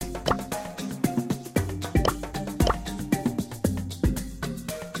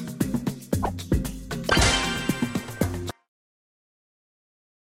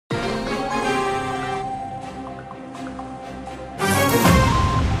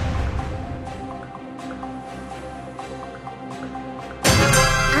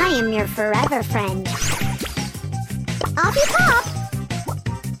your forever friend. Off you pop!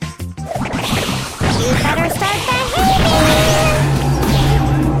 You better start behaving!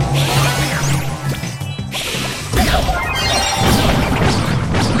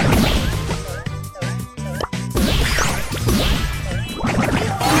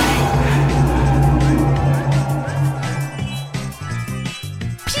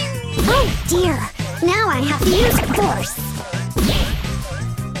 Oh dear! Now I have to use force!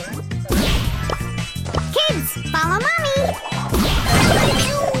 Kids, follow Mommy!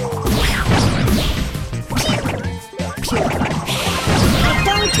 I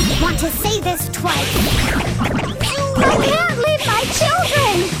don't want to say this twice! I can't leave my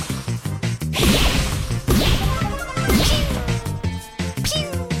children!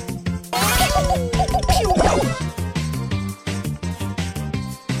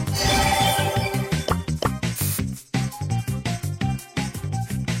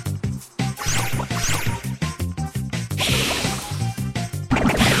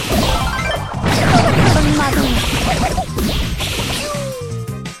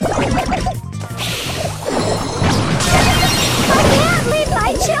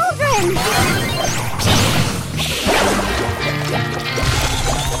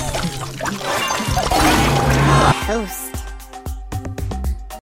 Toast.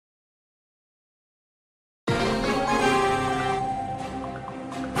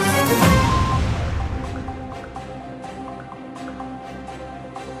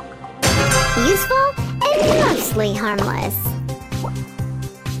 Useful and mostly harmless.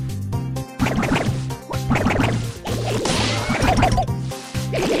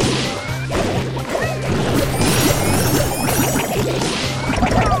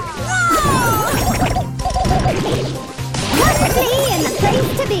 And the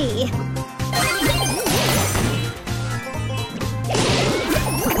place to be.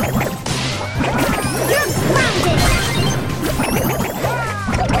 You're grounded.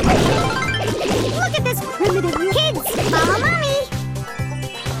 Look at this primitive. Kids, follow Mommy.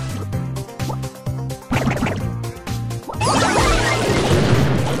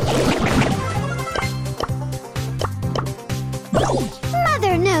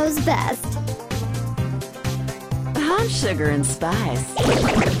 Mother knows best. I'm sugar and spice.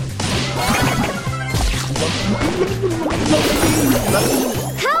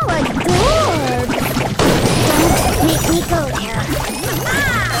 How adored! Don't make me go there.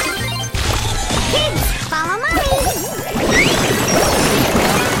 Ah! Kids, follow Mommy!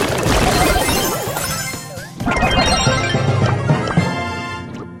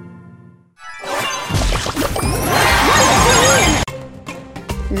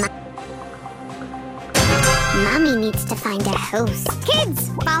 Mommy needs to find a host. Kids,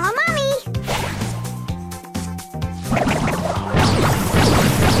 follow Mommy!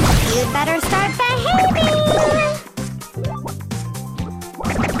 You'd better start behaving!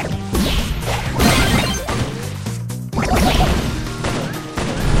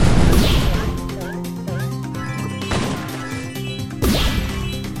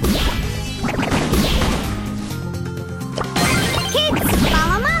 Kids,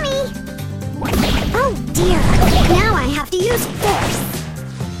 follow Mommy! Oh dear! Now I have to use force!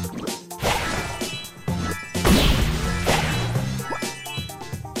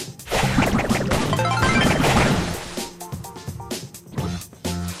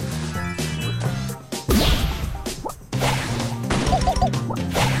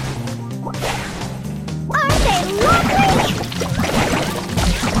 Aren't they lovely?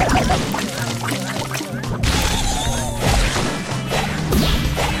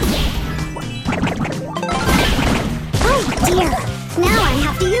 Oh dear! Now I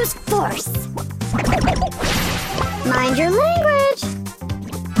have to use force! Mind your language!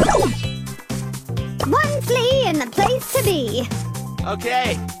 One flea in the place to be!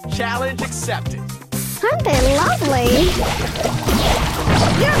 Okay, challenge accepted. Aren't they lovely?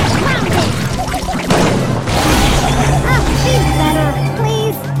 You're grounded! Oh, be better,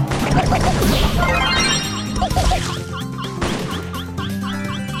 please!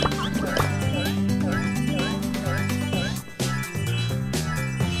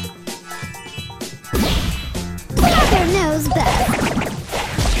 Mother knows best.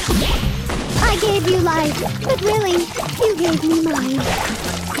 I gave you life, but really, you gave me mine.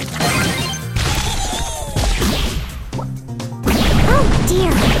 Oh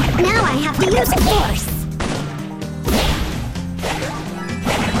dear, now I have to use force.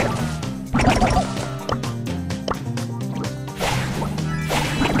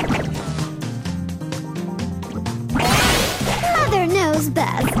 Mother knows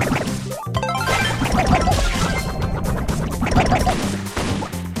best.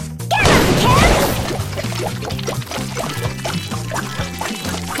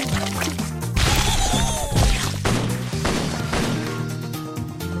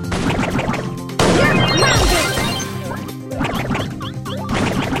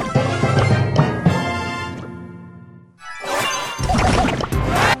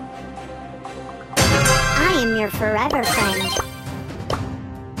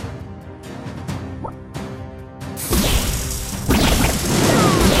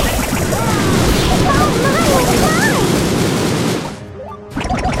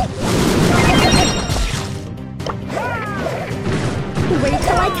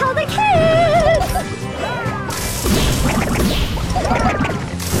 tell the kids!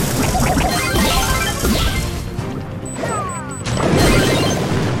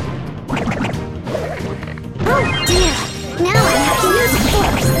 Oh dear! Now I have to use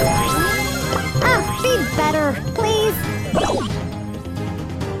force! Ah, be better, please!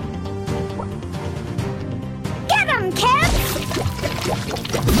 Get 'em, kids!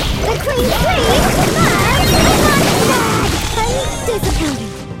 The queen's free! I'm disappointed.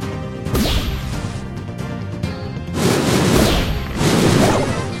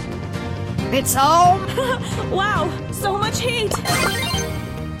 It's home! Wow, so much heat!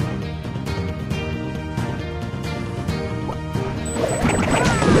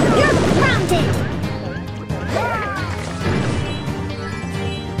 You're grounded!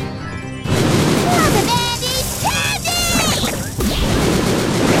 Mother Daddy,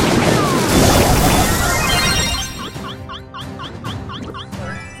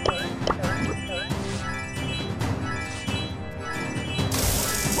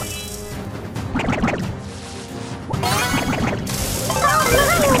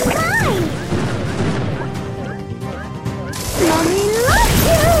 Mommy loves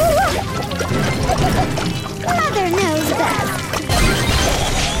you! Mother knows best.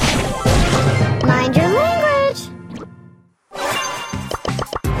 Mind your language.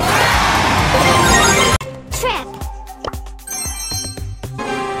 Trip.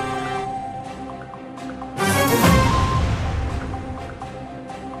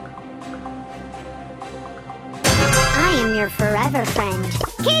 I am your forever friend.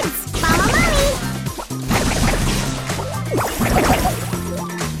 Kids, follow mommy!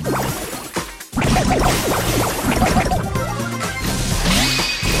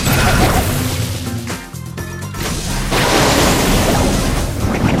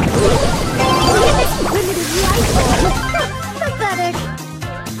 Pathetic.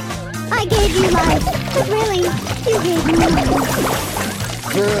 I gave you life, but really, you gave me life.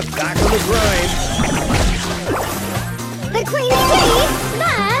 Back on the grind. The queen's free?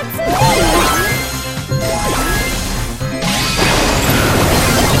 That's me!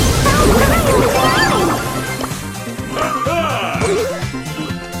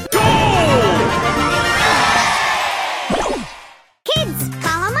 Kids,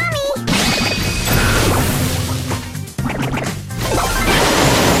 follow mommy!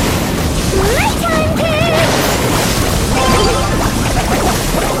 Nighttime, kids!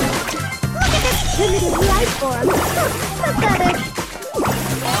 Look at this primitive life form. Pathetic.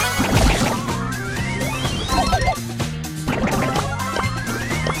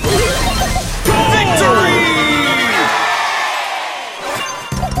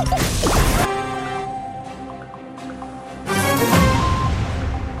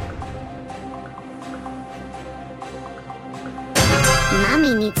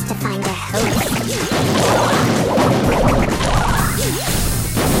 Mommy needs to find a host.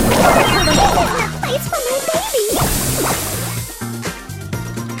 There's no place for my baby.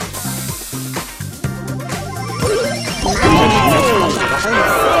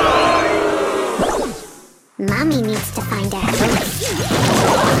 Mommy needs to find a host.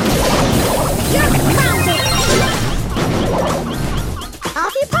 You're grounded.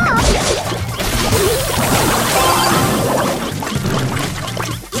 Off you pop.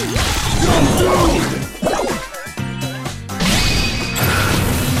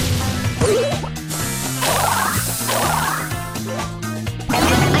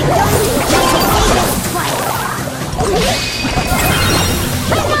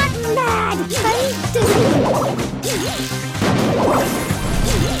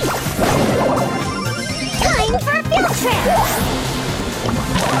 Time for a field trip!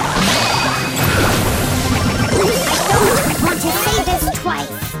 I don't want to say this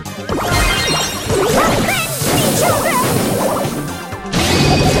twice! Revenge me, children!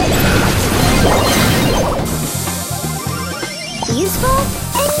 Useful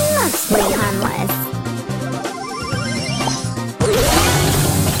and mostly harmless.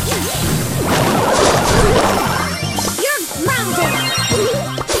 You're grounded!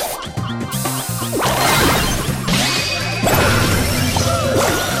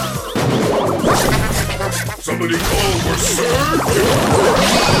 Somebody call for sir!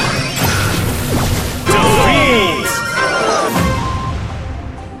 Defeat!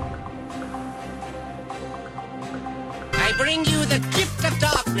 I bring you the gift of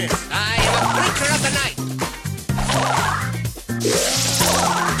darkness. I am a breaker of the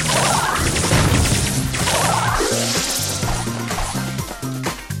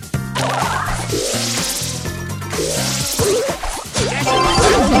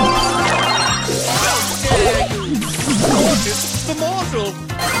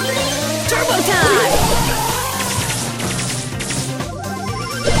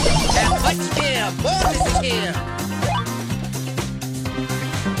Mortis is here!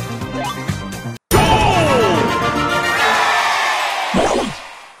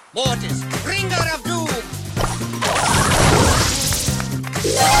 Mortis, bringer of doom!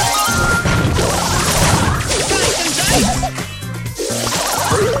 Slice and dice!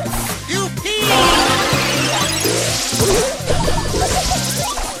 You pee!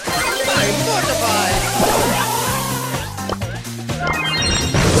 I'm mortified!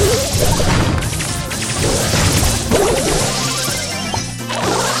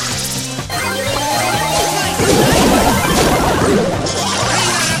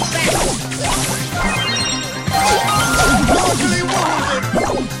 Mortally wounded!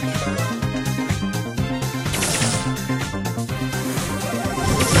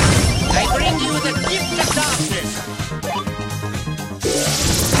 I bring you the gift of darkness!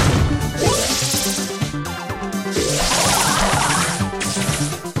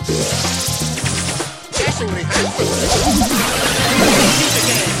 Dashingly handsome! Meet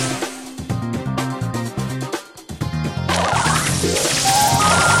again!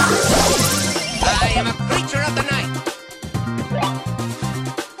 I am a creature of the night!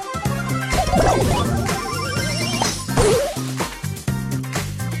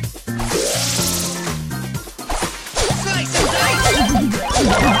 Slice and dice! I am a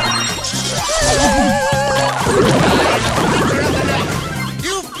creature of the night!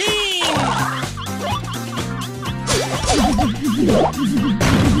 You fiend!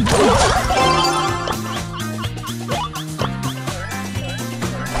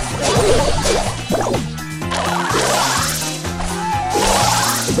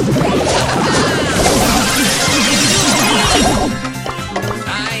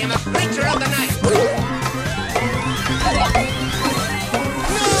 I am a creature of the night!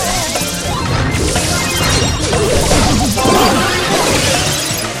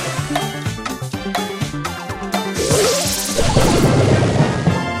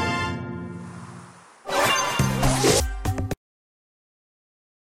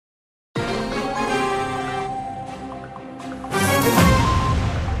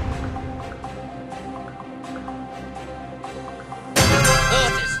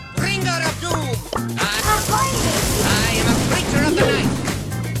 Mortis, bringer of doom! I am a creature of the night!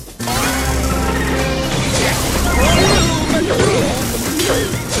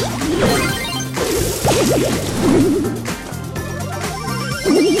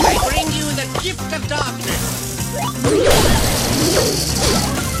 I bring you the gift of darkness!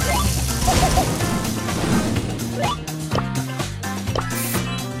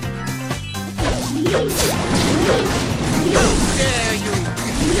 How dare you!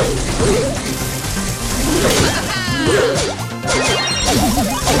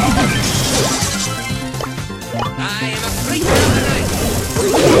 I am a creature of the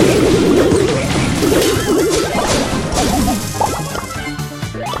night!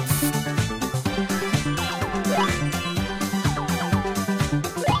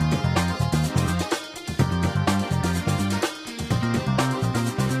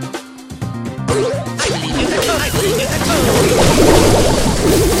 I believe you can go! I believe you can go!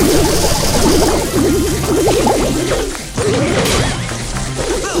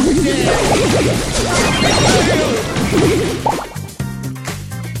 How dare you!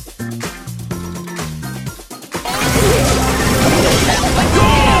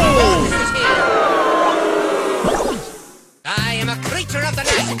 Mortis is here! I am a creature of the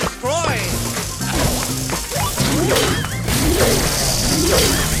night! Destroy!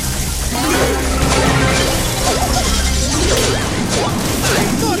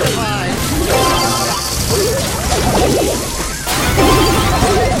 I'm mortified!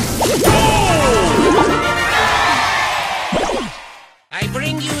 I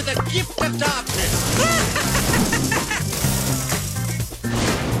bring you the gift of darkness!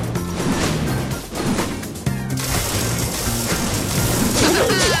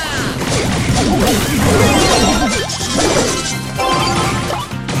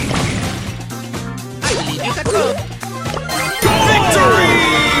 I believe you can go! Victory!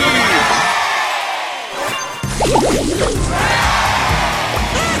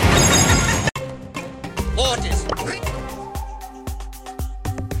 Mortis,